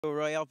So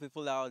royal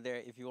people out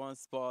there, if you want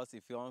sports,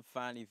 if you want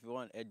fun, if you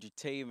want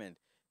entertainment,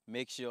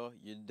 make sure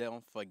you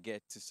don't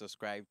forget to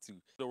subscribe to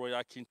The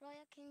Royal King.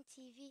 Royal King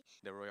TV.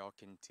 the Royal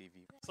King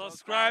TV.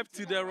 Subscribe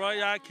to the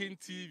Royal King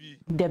TV.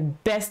 The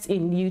best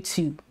in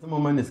YouTube. The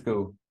moment is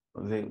go.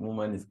 The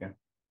moment is go.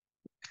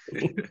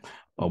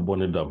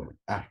 Abonedam.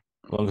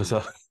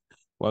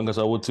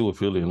 Wangasa what you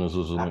feeling no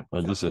so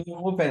I just said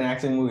Open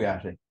action movie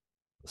actually.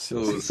 So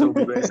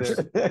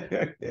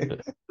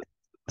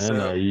and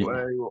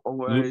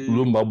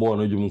Lumba born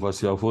no jum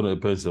kwasi afo na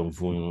person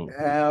phone.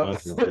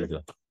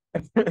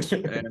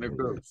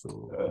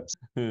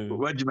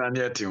 what you man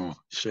yet you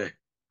share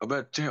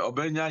about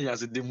obenya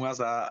yas de mu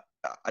asa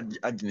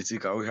aginisi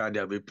ka we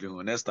had be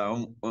play next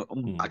time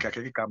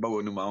akakeke ka ba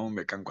wonu ma on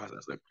meka nkwasa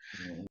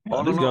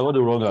This guy what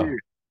the wrong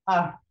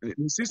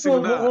insist Mo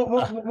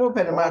na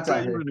pen match.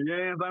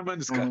 yeah zaman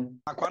diska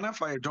akwana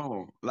fire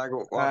john like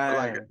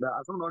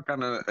I don't know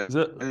kind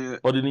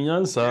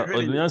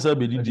Odinyansa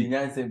be didi.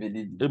 Nyanse be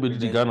didi. E be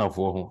didi Ghana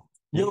for ho.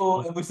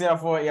 Yo, ebusia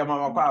for ya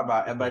mama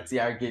kwa about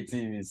TRK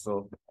TV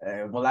so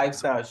my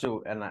lifestyle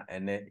show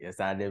and yes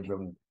I did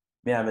from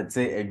me I would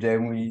say a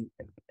Jamie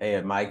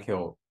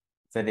Michael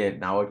said it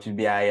now what you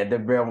be I the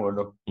brand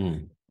model.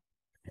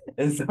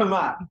 And some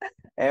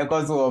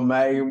cause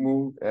my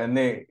move and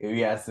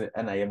yes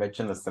and I have a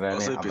chance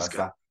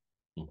to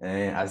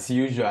as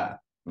usual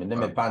me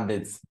them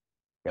pandits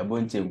ya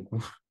bonche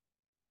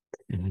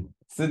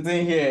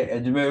sitting here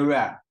at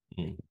Jumera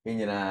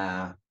in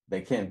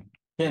the king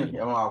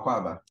ya ma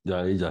akwaba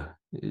Ja.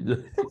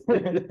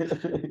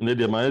 Ne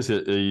de ma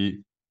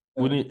say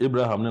woni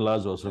Abraham ne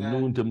Lazarus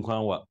no ntem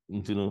kwan wa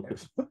ntino.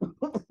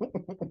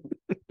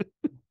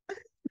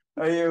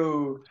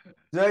 Ayo,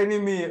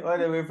 joining me all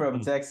the way from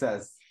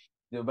Texas,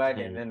 Joe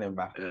Biden and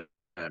number.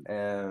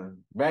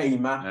 Very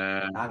Ima,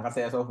 and I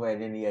say so for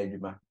any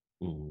Ima.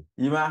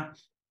 Ima,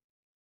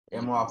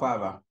 Emo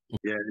Aquaba.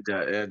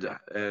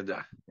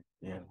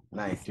 yeah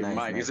Nice.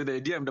 Mike is it the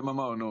idea of the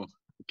mama or no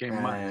came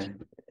Mike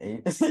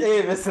Hey,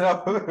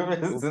 Mr.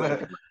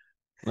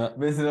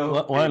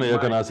 Why na you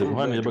can ask him?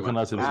 Why na you can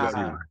ask him?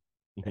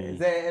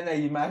 Say,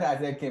 and you might have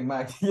said, came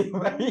back.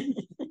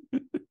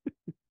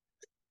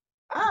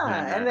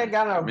 And then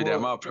Ghana, me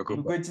dem apreko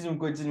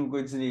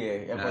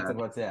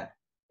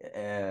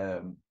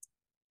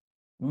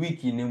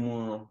wiki ni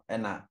mu no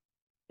na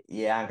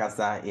ye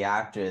ankasa ye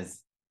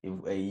actress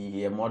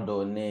ye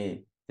model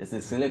ne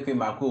se selekwe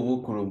mako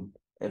wo kurom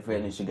efe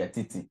ni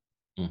Shugatiti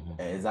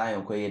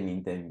Zion ko ye ni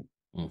interview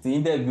ti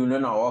interview no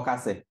na wo ka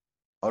se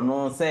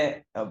ono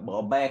se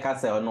oba ka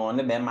se ono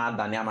ne be ma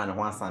adane ama ne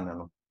ho asane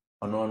no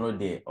ono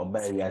de oba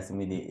wi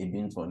asimi de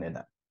ebi nto ne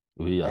da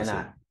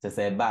na to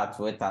say about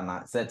Twitter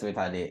na set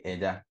Twitter de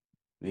eja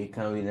we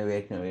can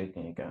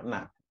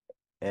na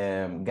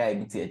guy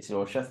biti e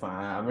chiro hwe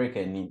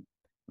American ni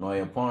no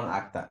a porn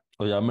actor.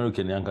 Oh, you're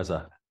American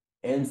yankasa.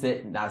 And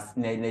say that's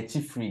na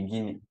chief free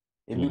Guinea.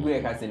 If you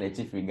go can say na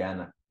chief free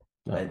Ghana,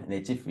 but na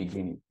chief free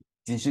Guinea.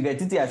 Ti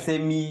Shugatiti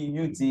asemi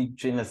UT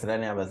trainers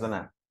rani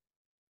abazana.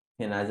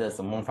 Kena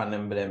just mon fan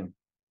emblem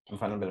No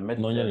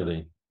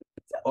nyere.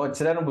 O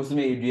chira no bosu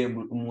me edue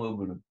mu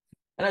eguru.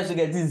 And I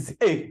Shugatiti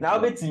hey, now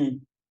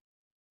betimi.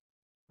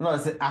 No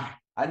say I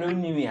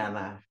don't know me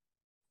ana.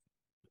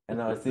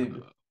 And I say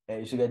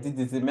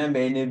Shugatiti say member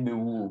ene be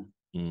wu.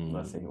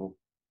 I say oh.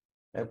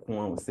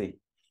 Ekun say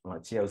ma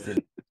chia say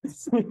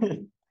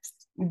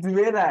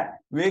Divera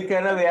we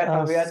kana we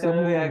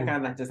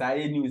kana just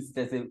I news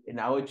just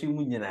na ochi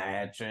mu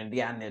nyina trend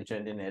ya na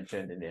trend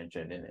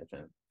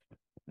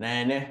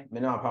na me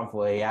no apam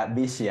for ya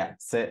bishia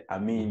say I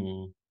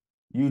mean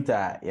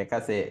Utah ya ka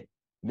say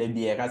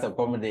baby ya ka say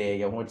come there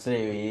ya ho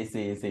chere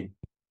say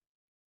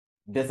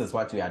this is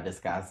what we are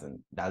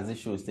discussing. Does this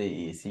show say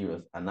is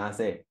serious? And I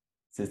say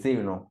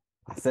you know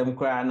asem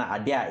kra na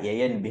ade a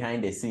ye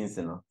behind the scenes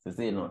no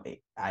say you know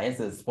I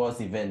a sports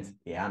event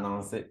e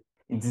announce it.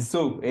 It is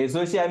so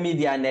social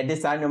media na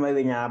this annual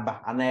we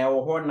aba and I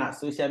ho na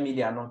social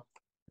media no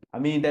I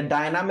mean the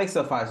dynamics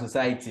of our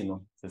society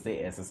no say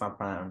it's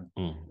something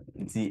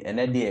nti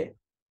ene de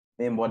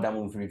me mboda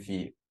mu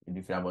free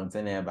if you want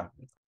to never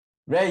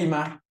very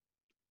ma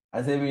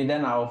I say we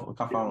then our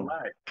kafa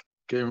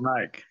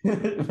Mike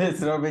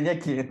Mr.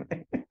 Obenyaki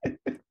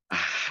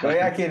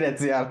Koya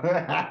kideti ya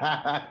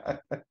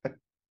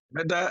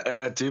Meda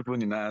tipo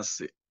ni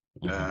nase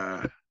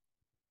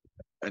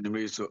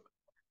anyway so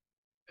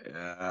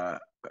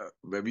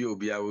baby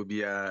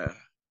obia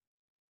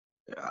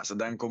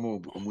asadan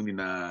komo omuni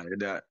na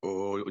eda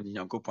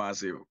onyankopon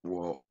ase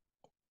wo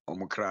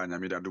omukra nya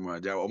meda dum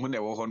aja omune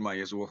wo hon ma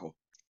yeso wo.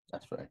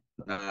 That's right.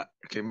 Na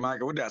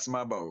Mike what that's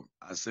my about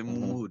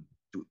asemu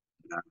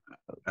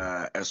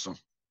eso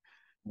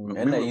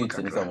and you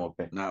to some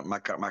open na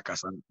maka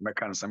sam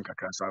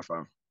kakra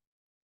safa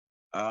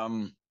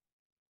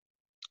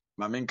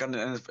ma men kan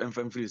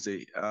enfam free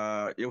say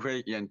you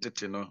hwe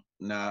yentete no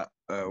na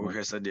we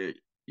hwe say the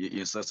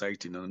in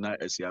society no na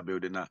asia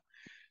build na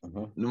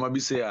no ma bi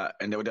say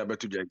and they would have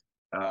to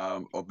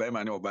obey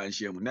man oba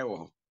nhia mu na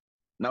wo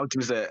Now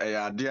to say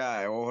a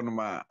idea or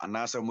no and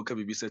answer muka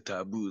be said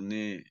taboo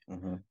ne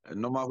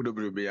no matter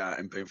the be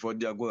and pay for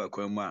the go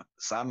aquama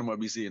san ma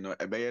be say no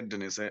a bed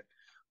then say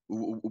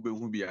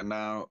ube be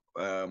now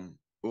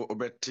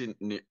obetin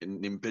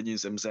nimpagin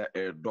some say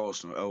a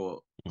doors no our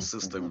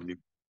system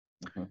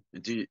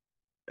nti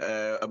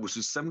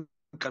abusu sem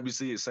can be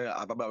say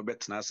ababa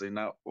betna say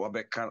na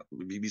wabeka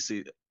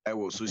BBC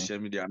our social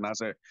media na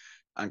say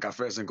anka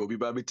first and go be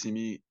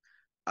babetimi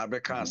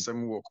abeka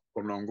asem wo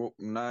konongo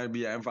na bi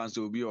emfanse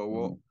obi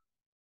owo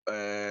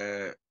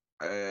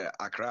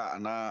Accra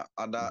na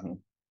other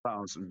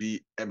towns bi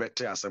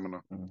ebete asem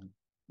no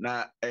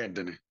na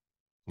edene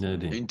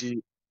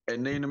nti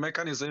ene no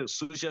mechanism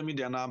social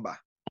media na aba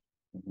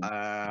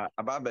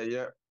ababa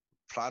ye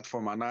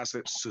platform and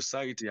say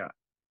society a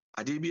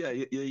ade bi a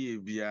ye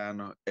bia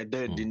no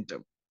eda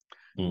dintam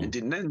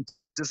nti nen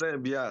to say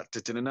bia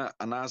tetene na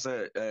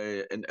anase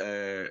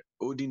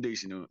olden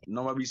days no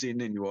normal be say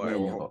nani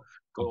wo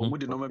ko mu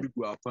de normal bi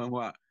ku afan ho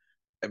a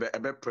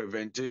ebe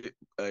prevent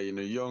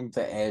young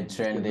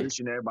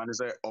generation everybody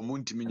say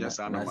omuntimi nya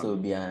sa na so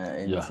bia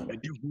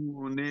edi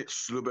hu ne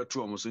slow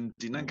beto omo so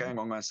nti nan kan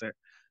ngonga say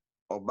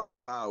oba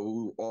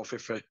o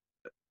fefe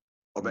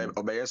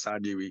oba yes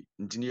ade we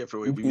nti ne yefe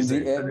we bi say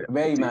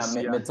very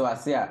meto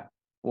ase a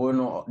wo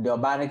no the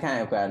oba ne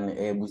kan kwa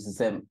ne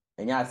busisem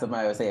enya asem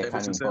ayo say you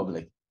can in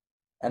public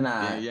and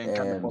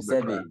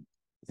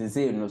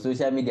say no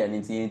social media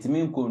nti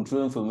mean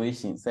control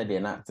information said they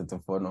not to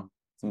no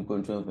to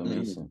control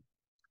information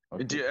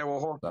nti ewo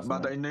ho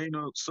but I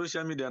know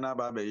social media na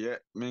ba be ye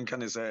men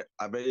kan say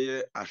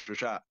abeye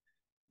ahwehwa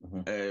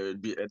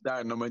bi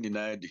eda no mani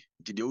na di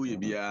nti de uye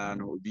bia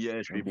no obi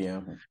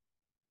ahwe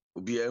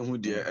obi ehu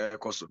de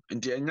ekoso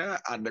nti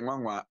enya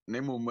adenwanwa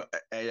na mum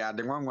eya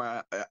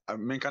adenwanwa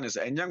men kan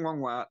say enya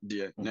nwanwa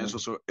de na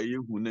so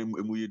eyehu na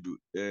emu yedu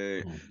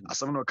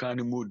asam no kan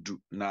ni modu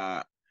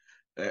na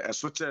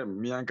esoche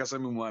mi ankasa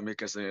mu a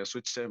mekese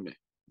esoche me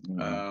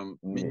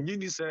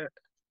nyini se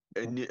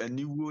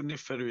aniwo ne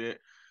fere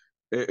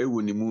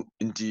ewoni mu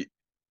nti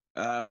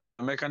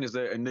meka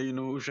say ene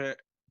no hwe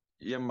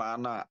ye ma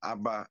na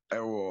aba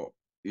ewo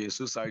ye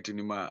society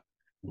ni ma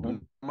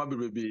ma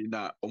bebebi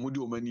na omudi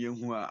omani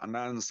ehu a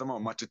ana nsama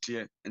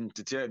omatete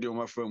ntete de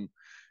omafam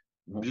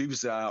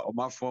believes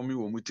omafom mi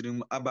wo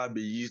mutirim aba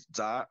be yi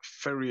za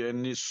fere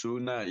ni so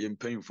na ye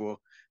mpanyfo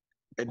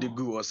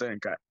edigu or say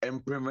nka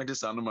implement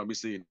sanu ma be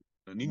say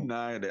ni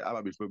na the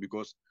aba before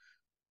because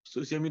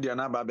social media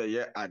na aba be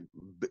ye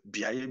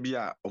biaye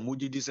bia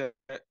omudi di say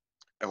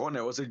ho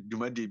na wo say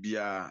dwumade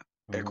bia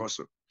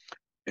ekoso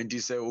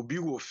enti say obi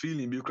wo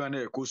feeling bi kra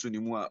na ekoso ni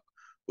mu a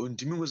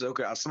ontimi ho say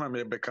okay asema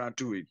me be can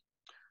to it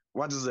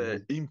what is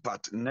the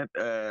impact net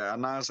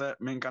anasa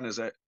men can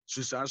say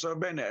so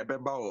be na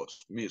ebeba o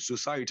me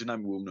society na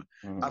me wo no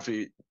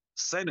afi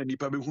say na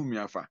nipa be hu mi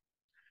afa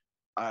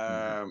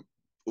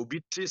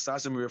obi ti sa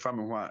asem we fa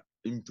me ho a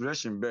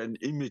impression be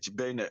image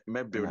be na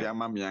me build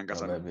ama me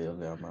ankasa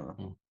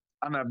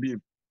ana bi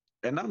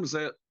enam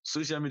say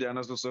social media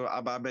na so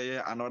aba be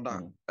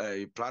another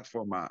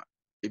platform a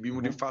ebi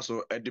mu di fa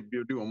so e de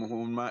build o mo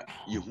ho ma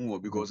yehu o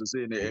because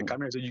say na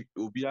can say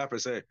obi a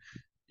say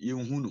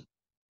yehu no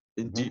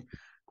nti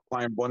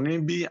kwan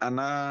bone bi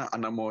ana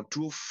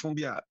anamotu fun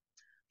bi a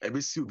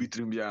ebe si obi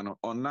trim bia no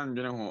onan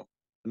dwene ho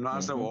no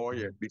ase wo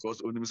ye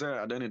because onim say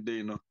at the end of the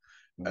day no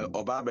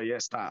oba be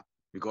yes star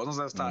because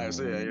no star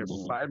say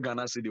 5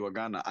 Ghana city or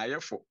Ghana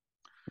ayefo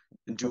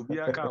nti obi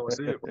aka o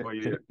say o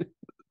ye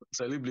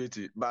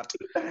celebrity but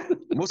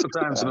most of the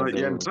times no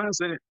yen trans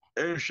say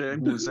ehwe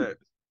hu say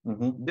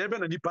dey be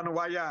na dipa no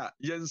waya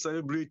yen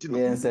celebrate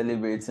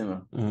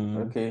no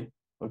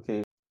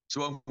okay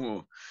so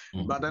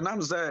but then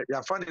I'm say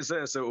ya funny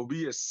say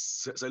obi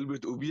is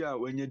celebrate obi a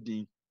wanya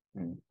din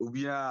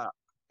obi a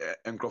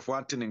enkrofo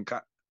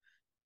atenenka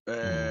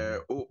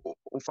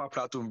ofa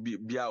platform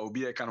bia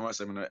obi e kan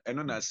wasem no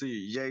eno na say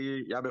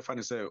ye ya be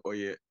funny say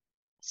oye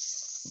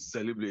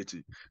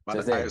celebrity but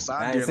I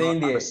say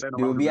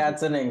the obi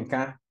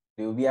atenenka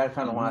the obi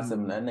aka no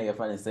wasem na na ye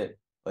funny say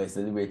oye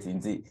celebrity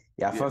nti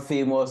ya fa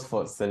famous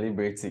for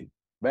celebrating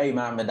very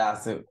man me da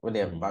say we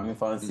dey ba me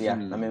fancy ya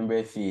na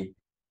member fee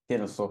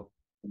ken so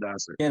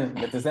that's it ken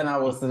but say na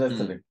was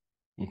today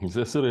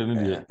sere ni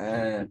de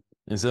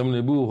nsem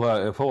na bi ho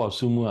a e fa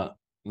wasumu a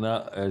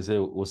na say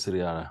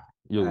osiri ara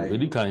yo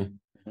edi kan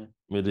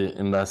me de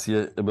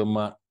ndase e be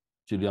ma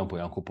Julian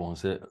Poyankopon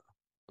say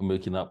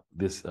making up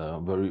this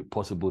very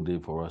possible day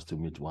for us to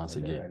meet once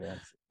again.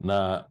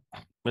 Na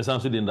me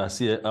sanso de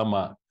ndase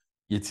ama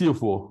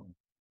yetiefo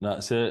na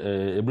say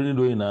ebrini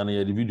do ina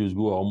na the videos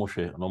go a omo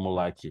hwe na omo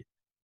like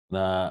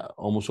na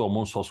omo so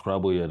omo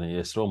subscribe ye na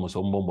yes omo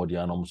so omo body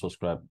na omo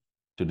subscribe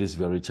to this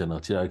very channel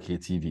TRK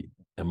TV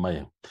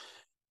emaye.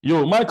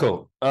 Yo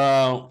Michael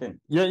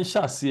yen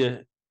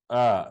shase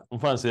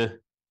mfan say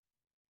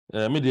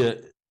me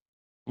de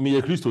me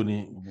ye Kristo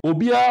ni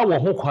obia wo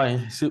ho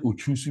kwan se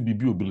ochusu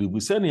bibi obelieve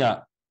se ne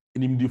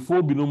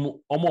nimdifo binom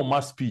omo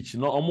ma speech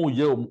no omo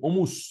ye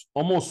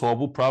omo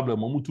solve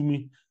problem omo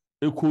tumi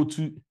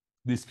ekotu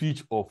the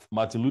speech of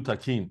Martin Luther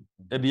King,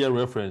 a dear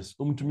reference,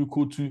 to me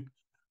quote to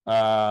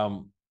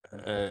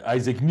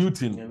Isaac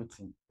Newton,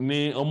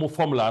 ne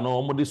formula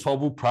no de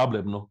solve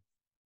problem no.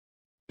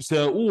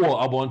 Say wo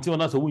abonti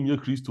na say wunye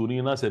Kristo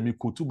ni na say me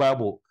quote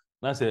Bible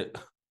na say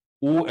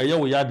wo eye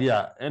wo yade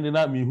a ene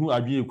na me hu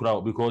adwen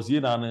ekura because ye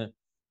na ne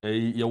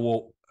ye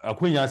wo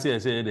akwanya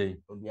say dey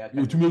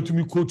you to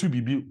me quote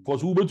bibi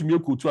because wo betumi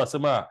quote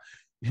asem a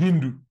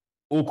Hindu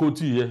o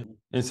quote ye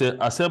and say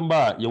asem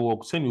ba ye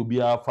wo send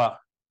obi afa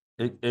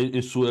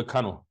so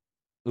eka no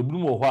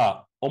ebunu wo ho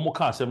a omo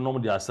ka asem no mo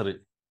de asere.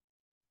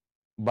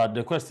 But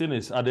the question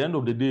is, at the end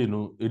of the day,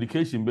 no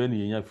education be ni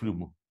yenya free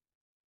mu.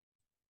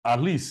 At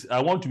least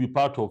I want to be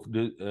part of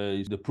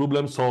the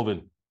problem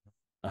solving.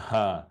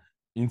 Aha.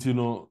 Into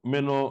no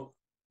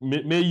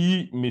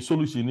me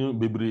solution ni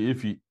bebre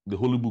efi the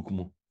holy book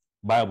mu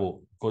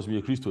Bible because we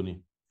are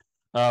Christian.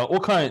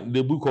 Okay,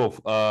 the book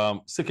of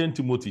 2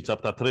 Timothy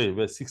chapter 3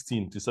 verse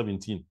 16 to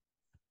 17.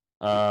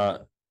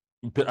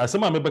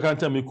 Asema me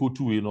bekanta me ko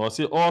two we no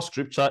say all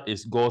scripture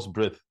is God's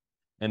breath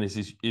and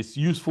it's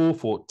useful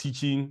for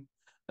teaching,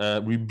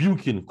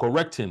 rebuking,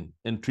 correcting,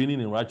 and training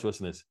in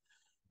righteousness.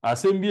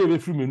 Asem bi e be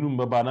free menum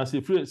baba na say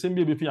free asem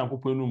bi e be fi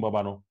yankopon enum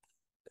baba no.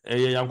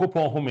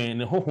 Yankopon home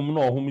ne hohom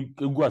na ohom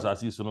egu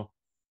asase so no.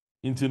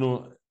 Inti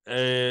no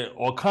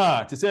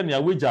oka te say na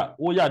wagya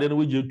wo ya de na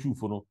wagya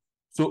tufo no.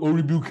 So o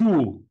rebuke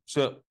you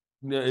so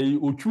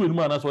o twu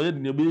enum na so ye de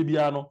na be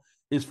bia no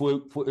is for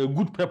a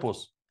good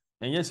purpose.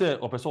 And yes say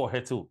o person o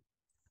hetel.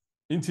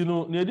 Inti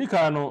no na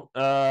edika no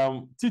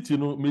Titi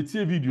no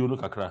metie video no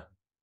kakra.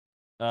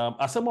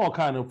 Asema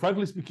oka no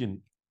frankly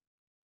speaking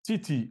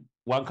Titi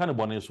wan kan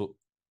bone so.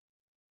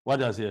 What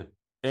does here?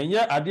 And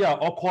yet idea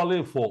or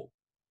calling for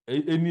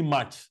any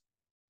match.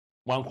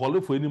 One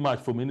calling for any match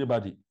from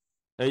anybody.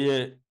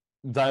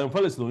 Zion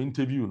Felix no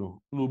interview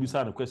no be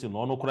sad question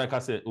no cry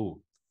say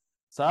oh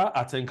sir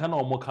atenka na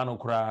omo kan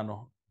cry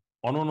no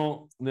ono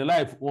no the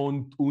life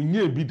on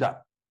unye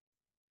bida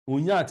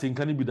unya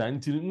atenka ni bida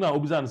nti na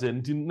obisa say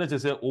nti na che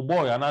say o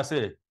boy ana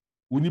say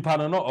unipa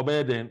no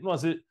obey den no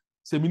say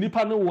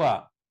minipa no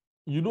wa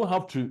you don't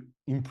have to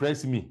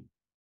impress me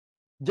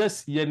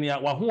just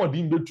yenia wa ho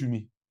odin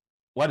betumi.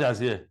 What does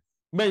here?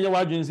 Men you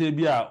wadwin say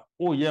bia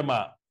oh ye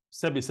ma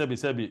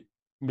sebi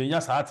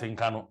menya sa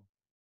atenka no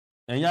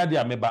enya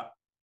dia meba.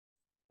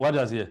 What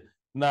does here?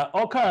 Na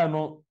oka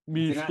no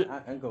mi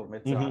uncle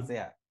meto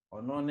say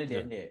ono ne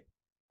de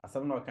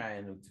asam no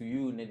kan no to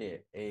you ne de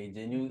a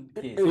genuine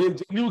case. A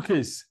genuine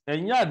case.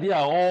 Enya dia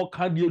all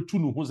kan de tu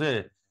no ho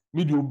say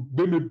me de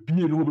be me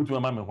bie no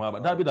betu ma me ho aba.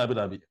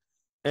 Dabi.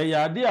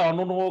 Eya dia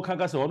ono no kan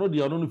ka say ono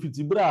de ono no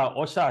fiti bra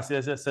o sha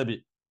ase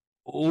sebi.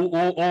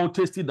 O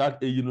tasted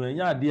that you know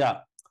enya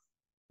dia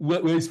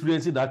we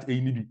experiencing that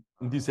ni bi.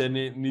 Nti say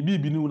ni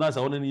bi ni una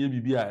sa ono ne ye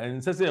bibia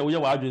en say we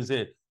wa adwen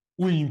say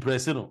we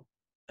impress no.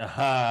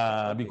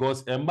 Aha,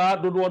 because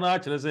emba dodo na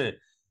akere say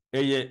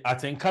eye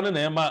atenka na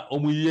ema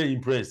omuye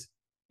impress.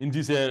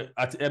 Nti say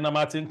at enam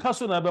atenka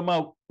so na be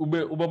ma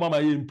ube ma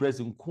ye impress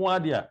nko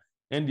ade a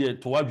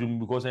ende to wadwum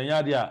because enya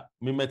ade a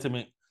me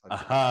meteme.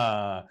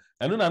 Aha,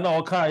 eno na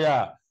oka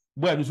ya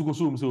boy no suko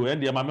so so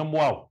ende ma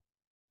memboa.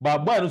 Ba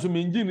boy no so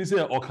me ngi ni say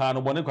oka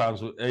no bone kwan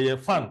so eye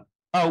fan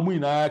a omu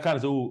ina kan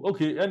say oh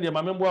okay ende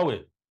ma memboa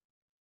we.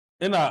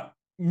 Ena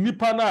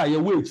nipa na ye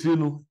we ekire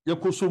no ye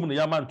kosom no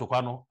ya ma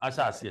ntokwa no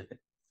asha ase.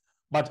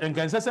 But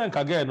enkansese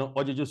enka ge no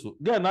ojeje so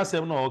ge na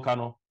asem no oka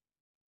no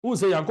hu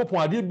se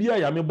yankopon ade bia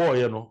ya me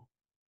boye no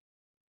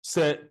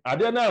se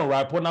ade na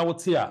rapo na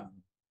wote a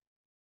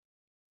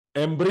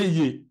embre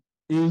ye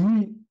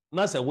ehi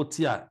na se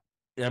wote a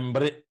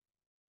embre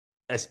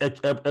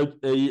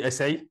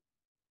esei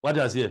what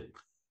does here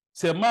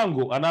se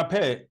mango ana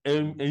pe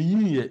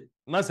eyi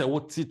na se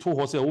wote to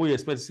ho se wo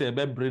expect se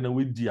be bre na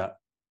wedia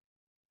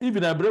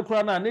even a bre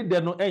kura na ne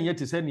de no enye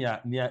te se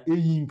nia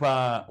eyi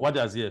mpa what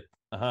does here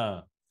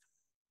aha.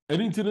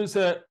 And into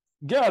say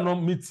girl no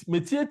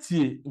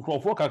metietie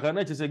nkrofo kaka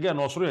na che say girl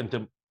no osoro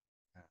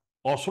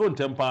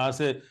ntem pa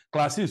say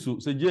classes so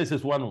say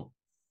JSS 1 no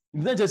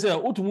nti che say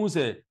otumu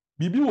say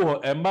bibi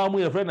wo emba mu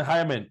ye friend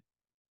Hyman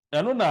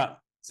eno na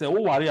say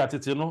wo ware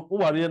atete no wo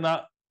ware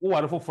na wo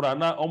ware fofora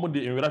na omo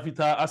de enwera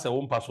fita ase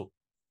wo mpa so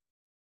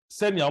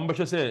senia omo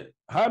behwe say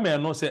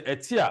Hyman no say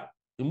etia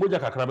emoja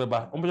kakra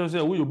beba omo behwe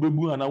say wo yo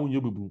bebu ana wo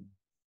yo bebu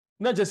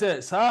na che say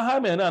sa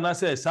Hyman na na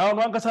say sa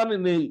no ankasa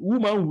ne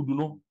woman hudu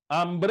no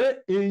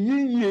ambre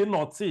eyiye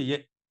note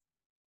ye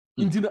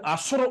inti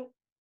asoro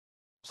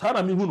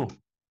sara mi hu no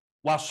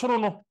wa soro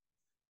no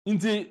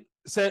inti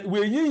se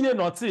we eyiye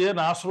note ye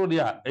na asoro de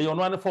a e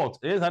ono an fault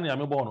e za na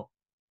me bo no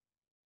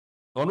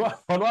ono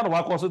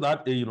wa cause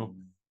that you know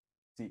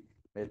ti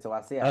beto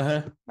ase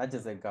ya na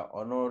jese ka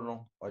ono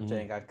no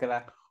ochen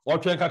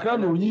kakra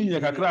no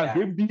yiye kakra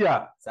nke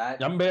bia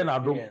yambe na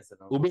adom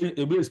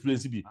obe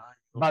experience bi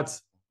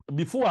but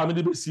before I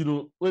made the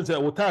sino when say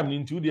what time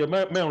into the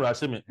men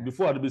rush me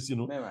before I the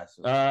sino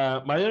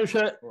my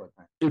share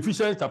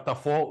Ephesians chapter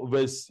 4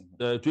 verse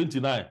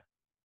 29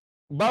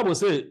 Bible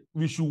say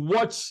we should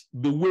watch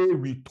the way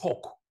we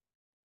talk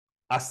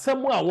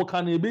asɛm a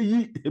wɔka no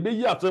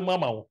ebeyi asɛm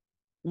ama wo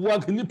wa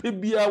nipa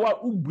bia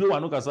wa ubue wa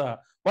no kasa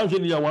wa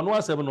hwɛ ni ya wa no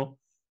asɛm no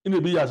ina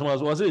ebeyi asɛm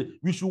aso wa say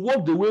we should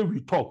walk the way we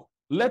talk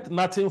let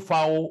nothing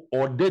foul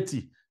or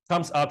dirty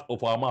comes out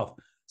of our mouth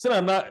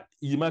sɛ na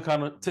yimaka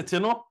no tete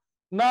no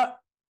na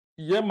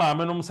ye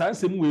maame no saa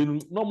nsɛm wei no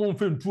na mo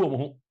mfa ntu ɔmo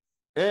ho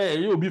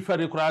ye obi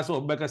fɛre koraa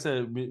sɛ ɔbɛka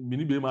sɛ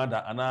mini be ma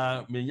da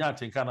ana menya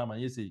atenka na ma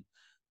yesi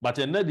but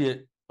ɛnɛ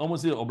deɛ ɔmo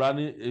sɛ ɔbra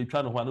ne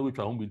etwa no ho ana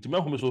wetwa ho bi ntimi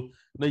ahome so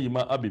na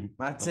yima abem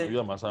mate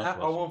na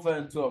ɔmo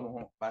mfa ntu ɔmo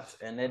ho but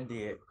ɛnɛ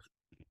deɛ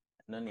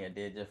no ne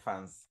ɛde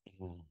fans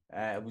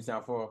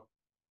abusafo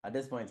at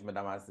this point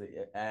madam ase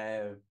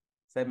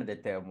send me the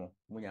term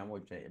munya mo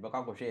twa e be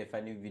kwa hwɛ a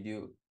funny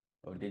video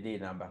of the day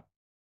number.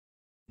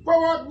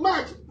 Forward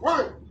march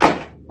 1.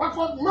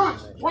 Backward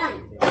march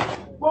 1.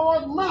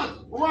 Forward march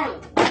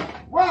 1.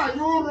 Why are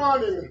you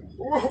running?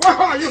 Why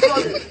are you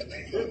running?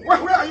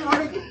 Where are you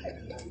running?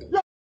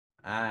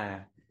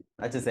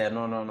 I just say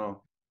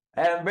no.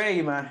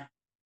 Bray ma.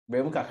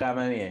 Bray mu kakra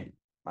ma me.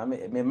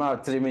 Me ma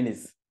 3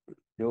 minutes.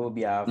 There will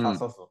be a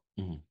fast also.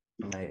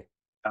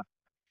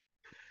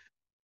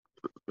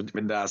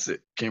 That's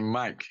it. King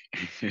Mike.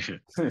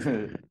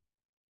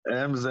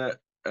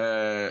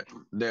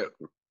 The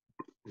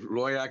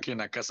lawyer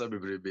King Akasa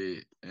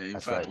Bibrebe. In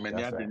fact,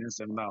 many have been in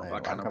some now.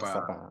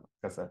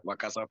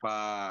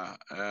 Wakasapa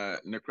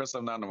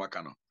Necresa Nana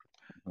Wakano.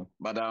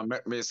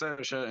 But me say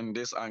share in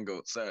this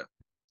angle, sir.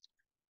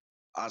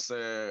 As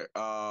a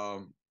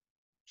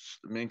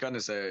me can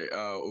say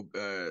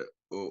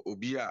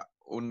Obia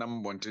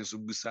Onam wanting to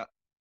busa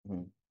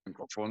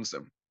microphones.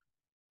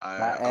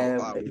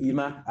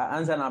 Ima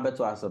answer na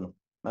beto aso no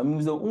ma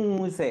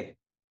muzo say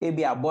e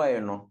be a boy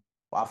no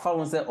wa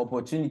fa say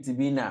opportunity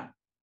bi na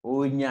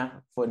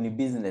onya for the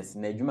business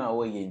na adwuma a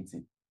wo ye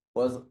nti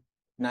because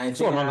na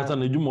so na ngata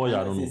na adwuma o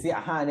ya no sisi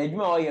aha na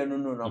adwuma o ye no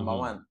number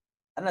 1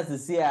 ana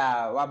sisi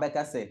a wa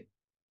beka say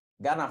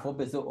Ghana for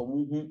pese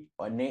omuhu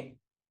one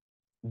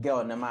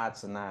girl na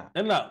match na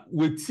na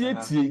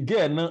wetie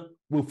girl na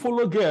we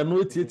follow girl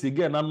no tie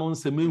girl na no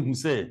nsem ehu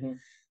say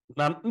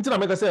na ntina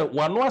meka say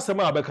wano asem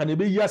abeka na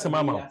ebeyi asem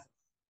ama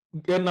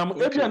enam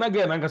ebia na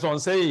girl na nka so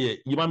nsɛ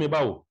ye yima me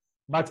bawo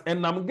but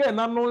enam girl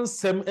na no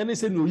nsem ene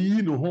se no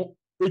yi no ho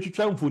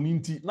etwitwa mfoni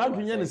nti na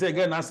dwenye ne say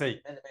girl na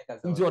sɛ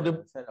nti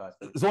ode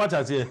so what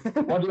I say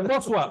ode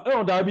boss wa e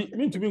oda bi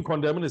me ntumi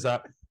condemn ne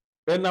sa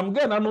enam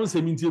girl na no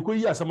nsem nti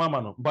ekoyi asem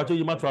ama no mpacho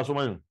yima to aso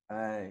man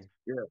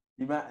yeah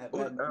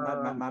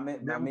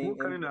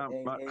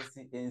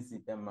NC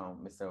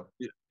myself.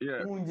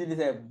 Yeah. Unji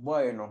say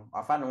boy no,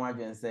 afa no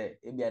wadwen say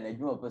e bia na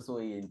adwuma person o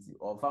ye nti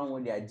o fa ho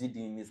dia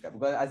gidi this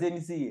because as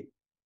any see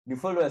the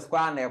followers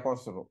kwa na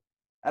ekosoro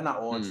e na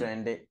o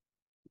trend e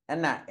na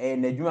na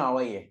adwuma wo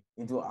ye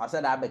nti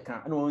asa da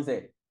abeka na won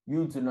say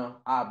youth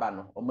no aba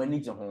no o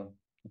manage ho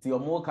nti o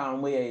mo kan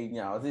mo ye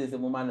nya o say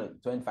mo ma no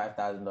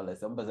 $25,000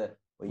 so mo say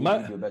o ye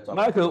video better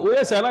Michael o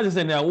ye say na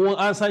say na won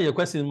answer your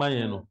question man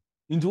ye no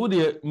nti wo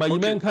de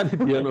mayimen kan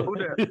de no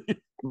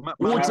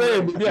wo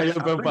say be ya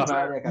pempa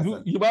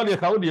you ba de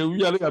ka wo de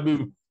wi ale ka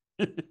be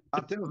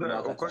I think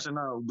the question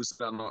now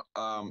busa no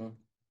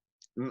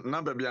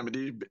number be am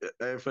dey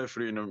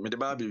free no me dey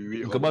ba be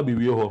wi ka ba be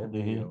wi ho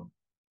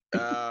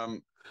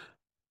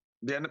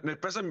the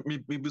person me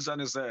busa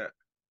no say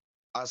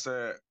as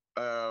a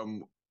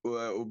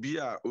obi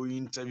a o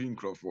interview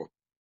crowd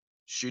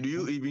should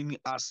you even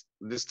ask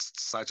this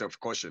such of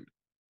question?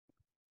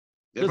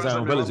 Yes,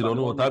 I'm very sorry.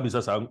 No, that is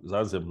answer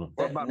no.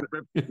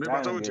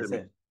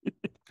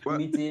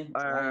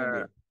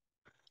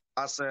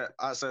 As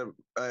a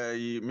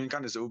me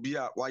can say obi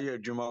a why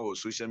adwuma o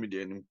social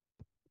media nim.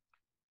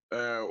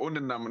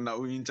 On na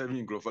o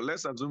interview crowd for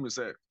let's assume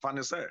say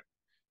fan say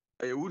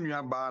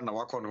unua ba na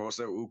wakọ no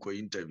say o ko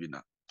interview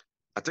na.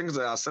 I think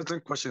there are certain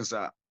questions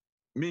that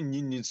me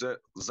nyini say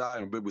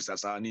Zion bebusa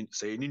sa ni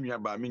say ni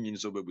nua ba me nyini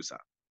so bebusa.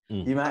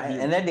 And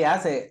then they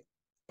say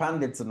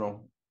pandits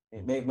no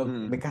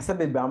because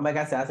the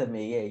Bambaga says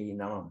me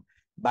na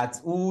but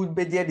who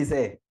be there they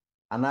say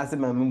and I say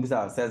my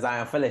membusa says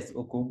Zion Felix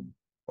oku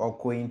or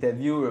ko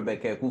interview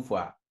Rebecca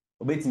Kufwa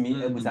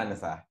obetimi ebusa na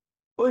sa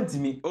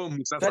ontimi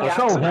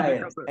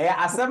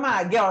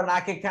asema girl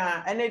na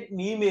keka ene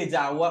ni image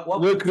a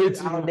what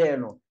create out there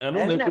no and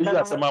no dey use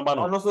asema ba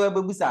no ono so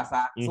ebebusa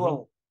sa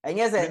so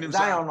enye say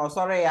Zion no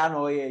sorry ya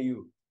no ye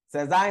you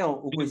say Zion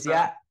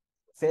okosia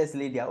first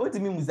lady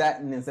ontimi musa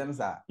nsem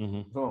sa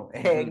so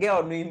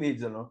girl no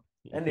image no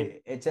and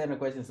e chair no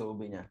question so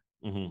obenya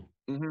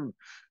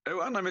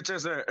ana me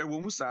say e wo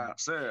musa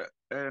say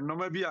no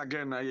ma bi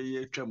again na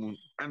ye twam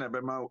na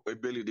be ma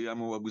ebeli de am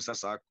wabusa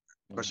sa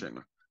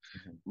question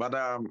but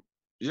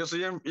yes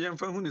yem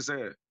fa hu ni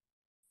say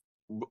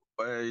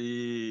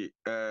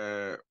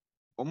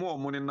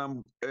omo ni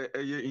nam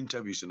ye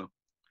interviews no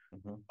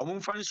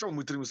omo fan show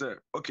mutrim say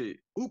okay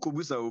who ko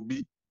busa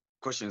obi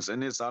questions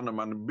and it's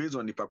man based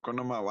on the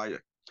paconoma why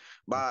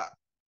but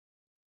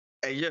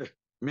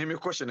me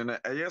question and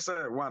yes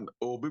one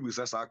or baby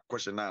says a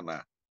question na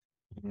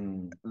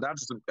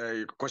that's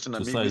a question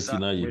that society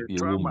na you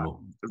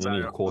no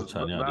any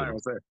culture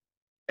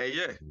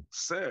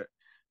sir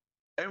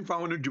emfa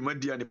ho no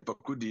dwumadi ani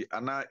pakudi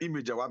ana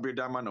image a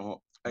wabreda ma no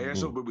ho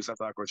so obebu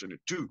sasa question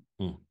 2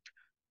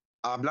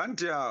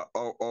 ablante a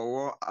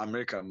owo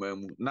America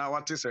mamu na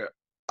wate se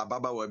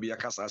ababa wa bi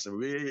akasa asem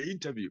we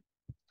interview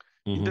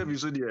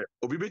so there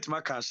obi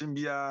betima ka asem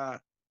bia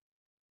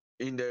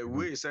in the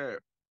way say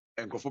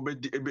enkofo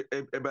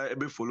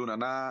be follow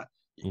na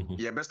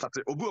ye best start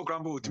obi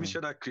okrambo otimi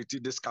share that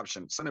create this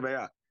caption send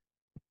be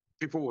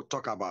people will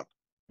talk about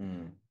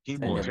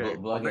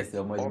bloggers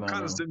or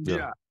can send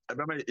bia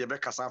ye be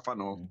kasa fa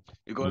no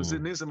because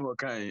this me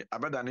kan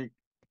abada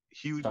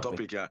huge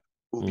topic ya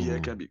obi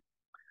can be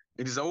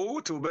it is a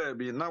whole to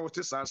baby now what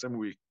is asem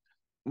we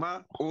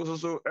ma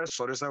also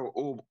sorry say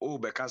o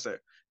be kasa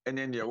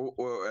ene ne o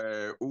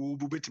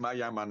bu betima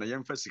ya ma na ye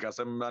mfa sika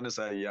sem na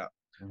say ya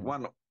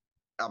one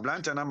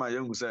ablanta na ma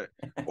yengu say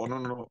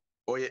no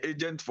or your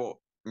agent for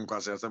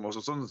nkwase asem also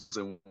so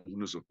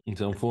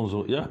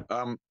nsemfonzo yeah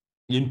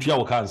yintua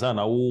wo kansa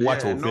na wo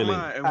what o feeling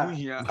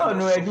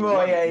no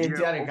edmo ya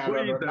yintia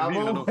kan na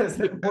mo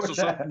so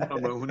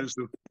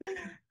so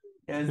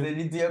yes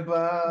the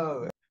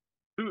diaba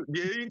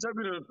the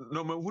interview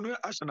no ma hunu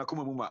asha na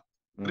koma mu ma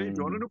trade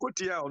ono no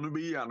kotia ono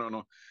be yi ano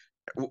no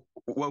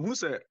wa hu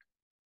say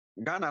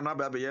Ghana na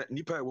ba be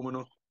nipa e wo mu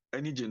no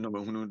ani je no ma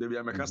hunu de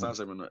bia meka sa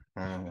asem no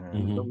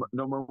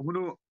no ma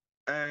hunu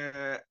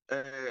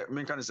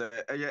men kan say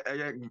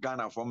eye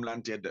Ghana from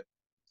landed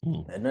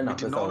no na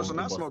no so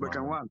na small be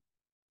kan one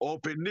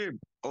open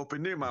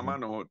name ama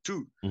no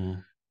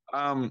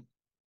 2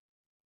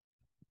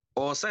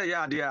 or say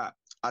ya dia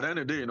at the end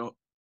of the day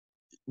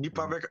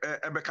nipa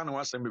be kan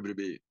wa asem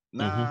bebrebe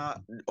na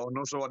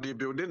ono so the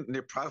building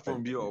the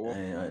platform bi or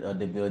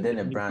the building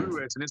a brand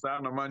ni sa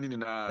na mani ni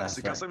na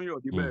sikasem yo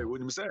di be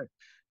wonim say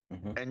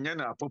enye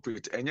na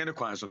appropriate enye ne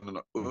kwan so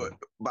no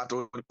but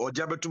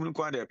oja betum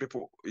kwan the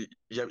people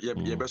ye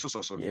be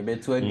so ye be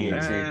to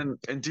again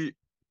and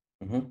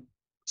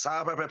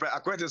sa pepe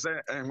akwete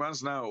say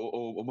once now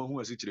o mahu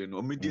asichire no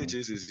o medi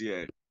HSC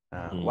here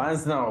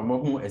once now o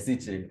mahu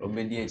asichire o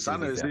medi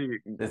HSC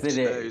they say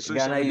the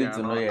Ghana youth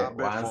no ye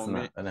once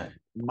now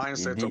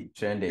mindset of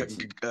trend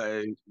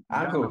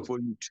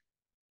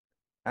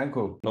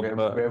uncle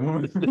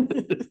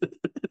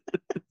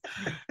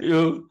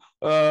yo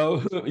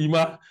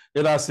ima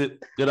it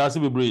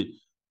be break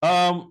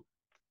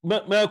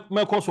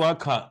me koso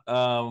aka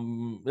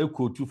a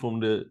quote from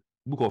the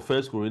book of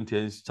 1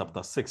 Corinthians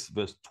chapter 6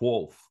 verse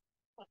 12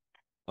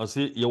 I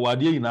say ye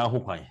wade ina ho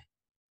kwan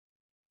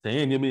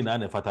ten ye me na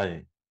na fata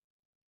yen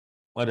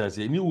what I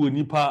say ni wo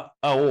nipa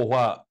a wo ho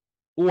a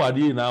wo wade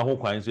ina ho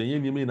kwan so ye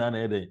me na na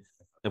ye den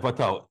e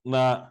fata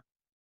na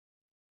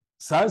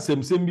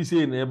sansem bi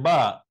say na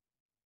ba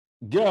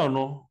girl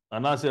no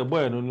ana say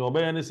boy no ni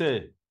obey ni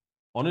say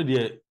ono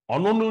de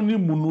ono no ni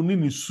munu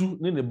ni su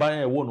ni ne ban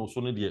e wo no so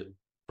ne de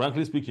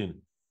frankly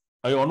speaking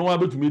I ono wa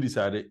betumi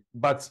decide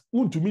but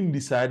untumi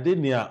decide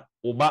ne a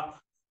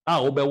oba a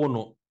obewo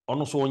no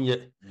ono so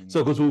onye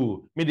so ko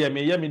so me de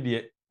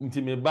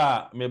nti me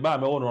ba me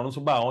wo no ono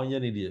so ba onye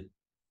ne de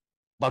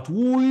but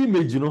wo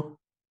image no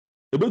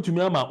e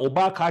betumi ama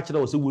oba ka kire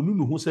wo se wonu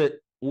nu hu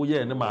se wo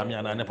ye ne maami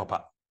ana ne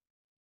papa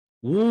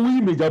wo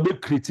image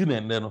abe create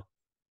ne no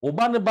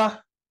oba ne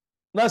ba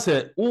na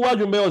se wo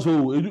wadwon be wo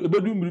so e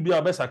bedu mmiri bi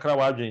a be sakra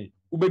wadwon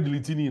wo be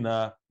delete ni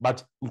na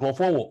but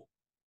nkrofo wo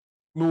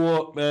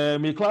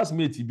my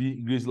classmate bi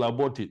Grace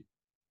Labote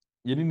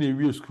yeni na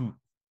ewie school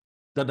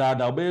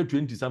da obey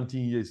 20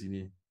 something years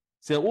ni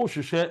say o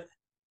hwehwe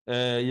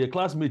your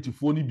classmate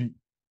fo ni bi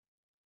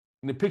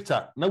ne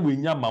picture na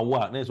wenya mawo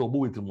a na say obo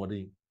wetim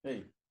modern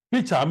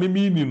picture me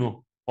ni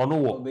no ono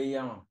wo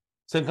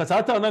say nka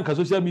sata na nka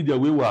social media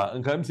we wa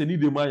nka am say ni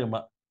dem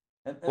ayema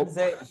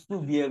say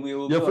school bi we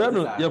obi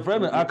your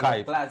friend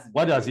archive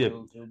what does here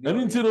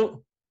and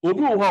ntino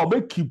obi wo ha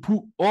obe keep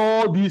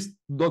all these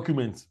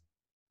documents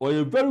or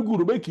a very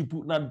good make keep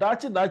na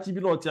dachi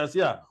bi na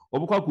otiase a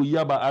obukwa ko yi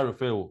aba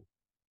RFL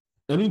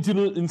enu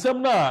ntino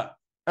nsem na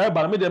e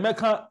ba me de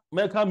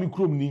meka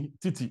microm ni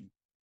titi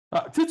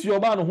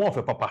oba no ho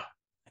ofe papa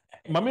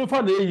ma me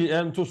fa na eyi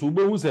ento so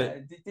obehu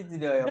se titi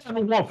de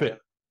no ho ofe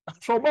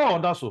so ba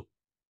oda so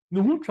ni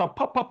hu twa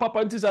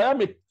papa ntisa ya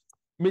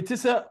me ti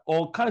se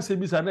o kan se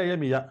bi sa na ye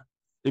me ya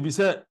e bi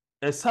se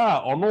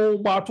esa ono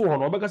gba to ho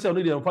no obeka se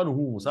ono de mfa no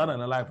hu sa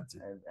na life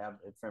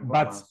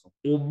but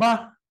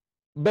oba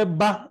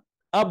beba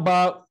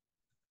aba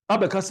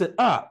abeka se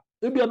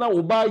ebia na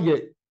oba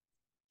ye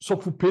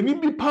sofu peni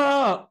bi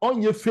pa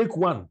onye fake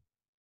one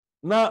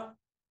na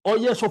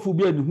oye sofu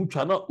bi ani hu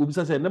twa na obi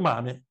se ne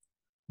maame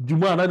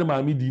dwuma na ne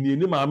maame di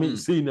ne maame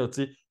sei na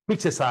te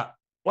pictures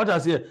what I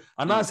say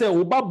ana say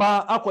oba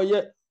ba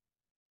akoye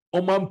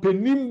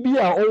omampenim bi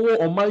a owo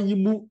oman yi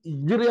mu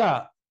yire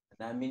a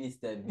na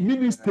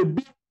minister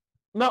bi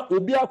na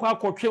obi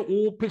akotwe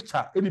wo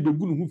picture e be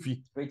gu ne hu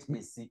fi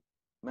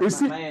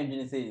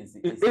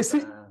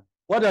esi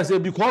what I say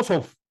because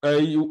of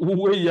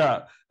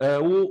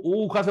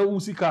kasa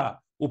usika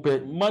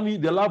ope money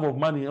the love of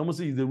money almost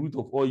is the root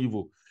of all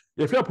evil.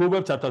 If you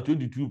Proverbs chapter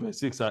 22 verse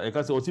 6 I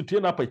can say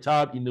train up a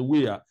child in the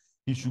way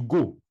he should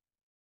go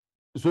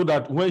so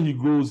that when he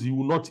grows, he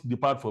will not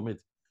depart from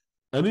it.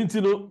 And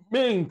you know,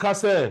 me in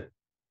Kase,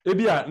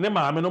 Ebia, ne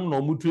maame nom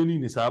no mu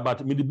training ni saa,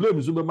 but me the blame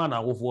is over man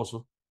and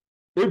so.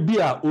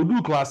 Ebia,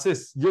 odu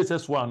classes,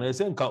 JSS1, I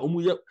say nka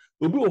omu ye,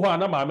 obi wo ho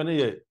na maame ne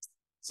ye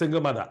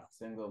single mother.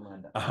 Single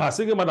mother. Aha,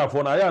 single mother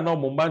for na ya no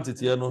mo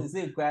mbantete no.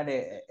 Say kwa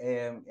de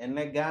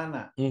ene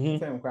Ghana,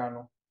 fem kwa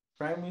no.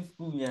 Primary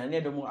school ya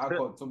ne dem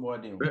akọ to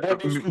boarding.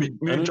 Boarding school.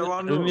 Me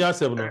Ni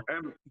asem no.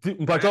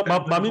 Mpacho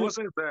mami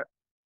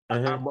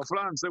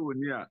abofra nse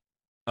woni a.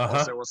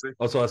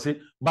 Also say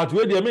but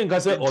we dey me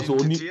nka say also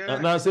oni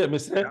na say me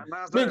say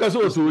me nka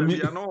say also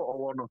oni.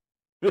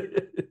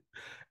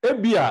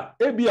 Ebia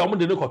omo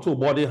de ne koto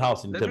boarding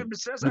house in them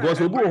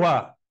because obi ho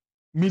a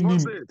minim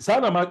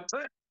sana ma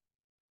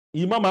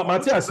Ima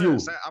Matias you.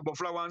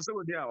 Abofra wan se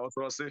woni a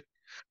also say.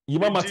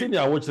 Ima Martin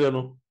ya wo kire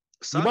no.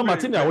 Ima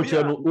Martin ya wo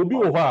kire no obi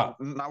wo ho a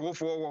na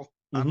wofo wo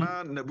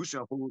ana na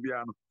busuafo wo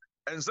bia no.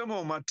 Ensem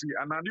o mati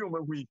anade o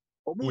mahui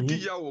omu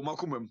di ya wo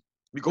makomam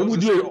because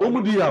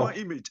omu di ya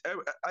image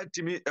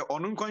atimi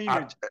onu nkwan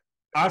image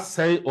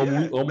asai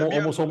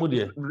omu so mu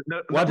de.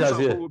 What does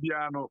it?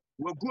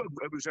 Wagu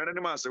abusuane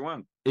ne ma se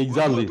wan.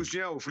 Exactly.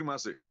 Abusuan ofiri ma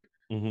se.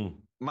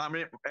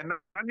 Mami,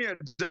 Mike,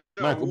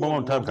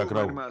 Obama time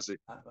kakra.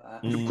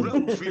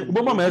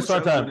 Obama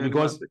extra time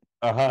because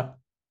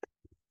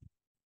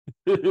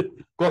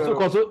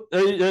Koso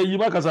you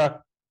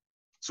makasa.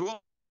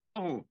 So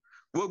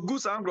we go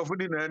sound of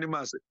the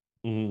animals.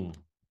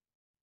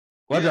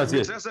 What does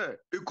it? Say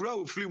e kura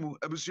ofiri mu,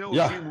 abusuan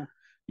ofiri mu.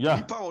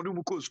 Nipa onu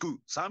mu ko school.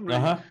 Sam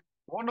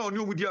one on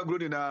you mu dia grow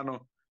na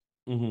no.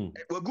 We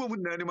go mu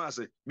na animals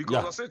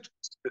because I said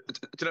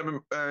tell me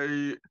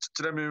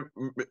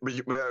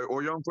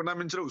oyon ko na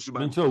menchira usuba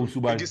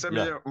nti se me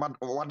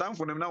wadam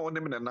fo nem na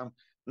wonem nenam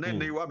na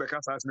ne wa beka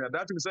sa me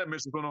that me say me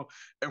so no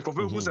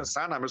enkofe hu se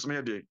sa na me so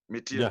me de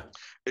metie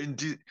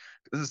nti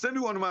nsemi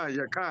won ma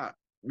ye ka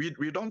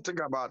we don't think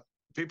about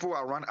people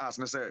around us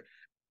and say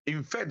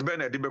in fact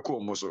ben e de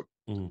beko mo so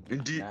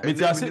nti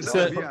metie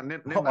say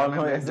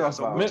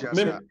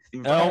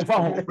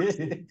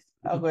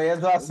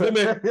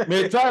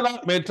me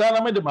try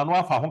na me de manu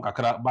afa ho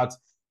kakra but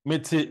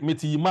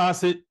meti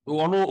imase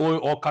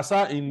or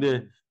kasa in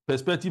the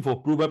perspective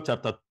of Proverbs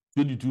chapter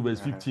 22 verse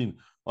 15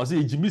 or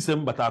say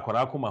jimisem bata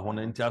akwara akoma ho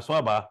na nti aso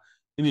aba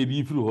in e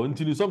bi firi ho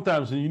nti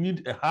sometimes you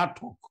need a hard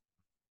talk,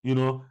 you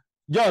know.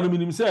 Ja no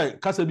minim say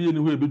kasa bi eni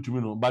ho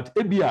ebetumi no but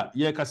ebia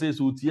ye kasa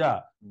so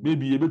otia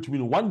maybe ebetumi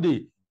no one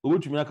day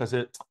obetumi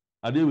akasa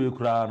ade we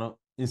kura no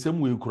nsem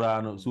we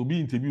kura no so bi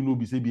interview no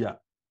bi se bia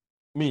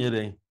me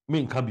yeden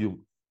me nka biom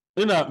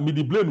ina me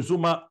di blame so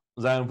ma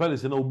Zion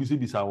Felix na obi se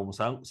bisa wo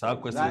sa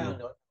question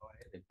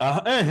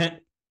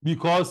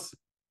because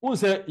who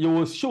say you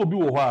will show obi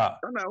wo ho a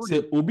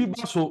say obi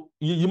ba so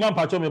yima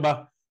mpacho me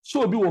ba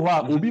show obi wo ho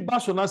a obi ba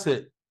so na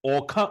say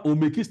o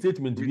make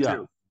statement bi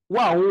a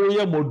wa wo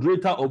ye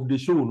moderator of the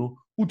show no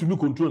utumi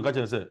control nka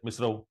chen say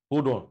Mr.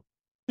 hold on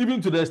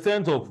even to the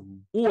extent of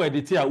who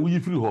edit a we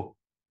free ho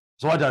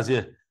so what does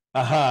here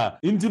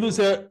into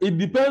say it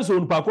depends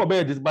on pakwa be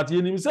edit but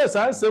you say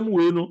say same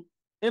way no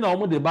ina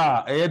omo de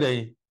ba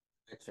den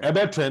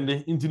ebe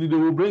trending into they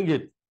will bring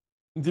it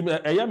into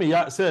me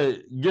ya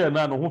say girl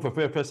na no ho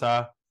fefe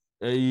sa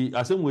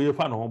asem we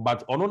fa no ho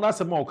but ono na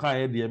asem o kan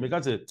e de me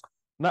ka say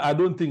na I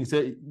don't think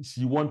say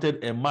she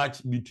wanted a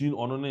match between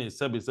ono ne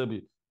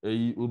sebi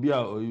obi a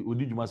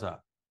odi djuma sa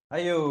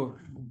ayo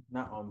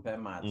na on per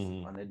match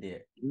on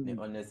the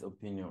honest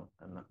opinion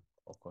and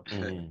of course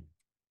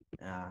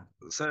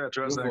say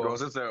trust go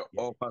say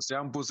o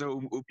pasiampo say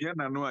obi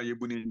na no a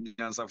yebuni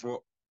nyansafo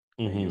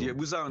the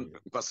busa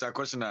pastor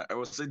question I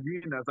was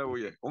saying na that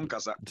way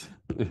onkasa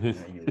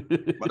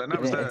but I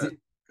never said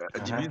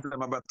Jimmy na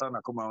mabata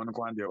na kuma on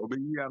kwa ndia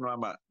obeyi anu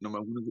ama no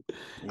mahunu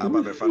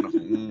aba be fa no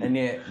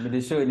ene me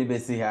de show ni be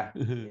si ha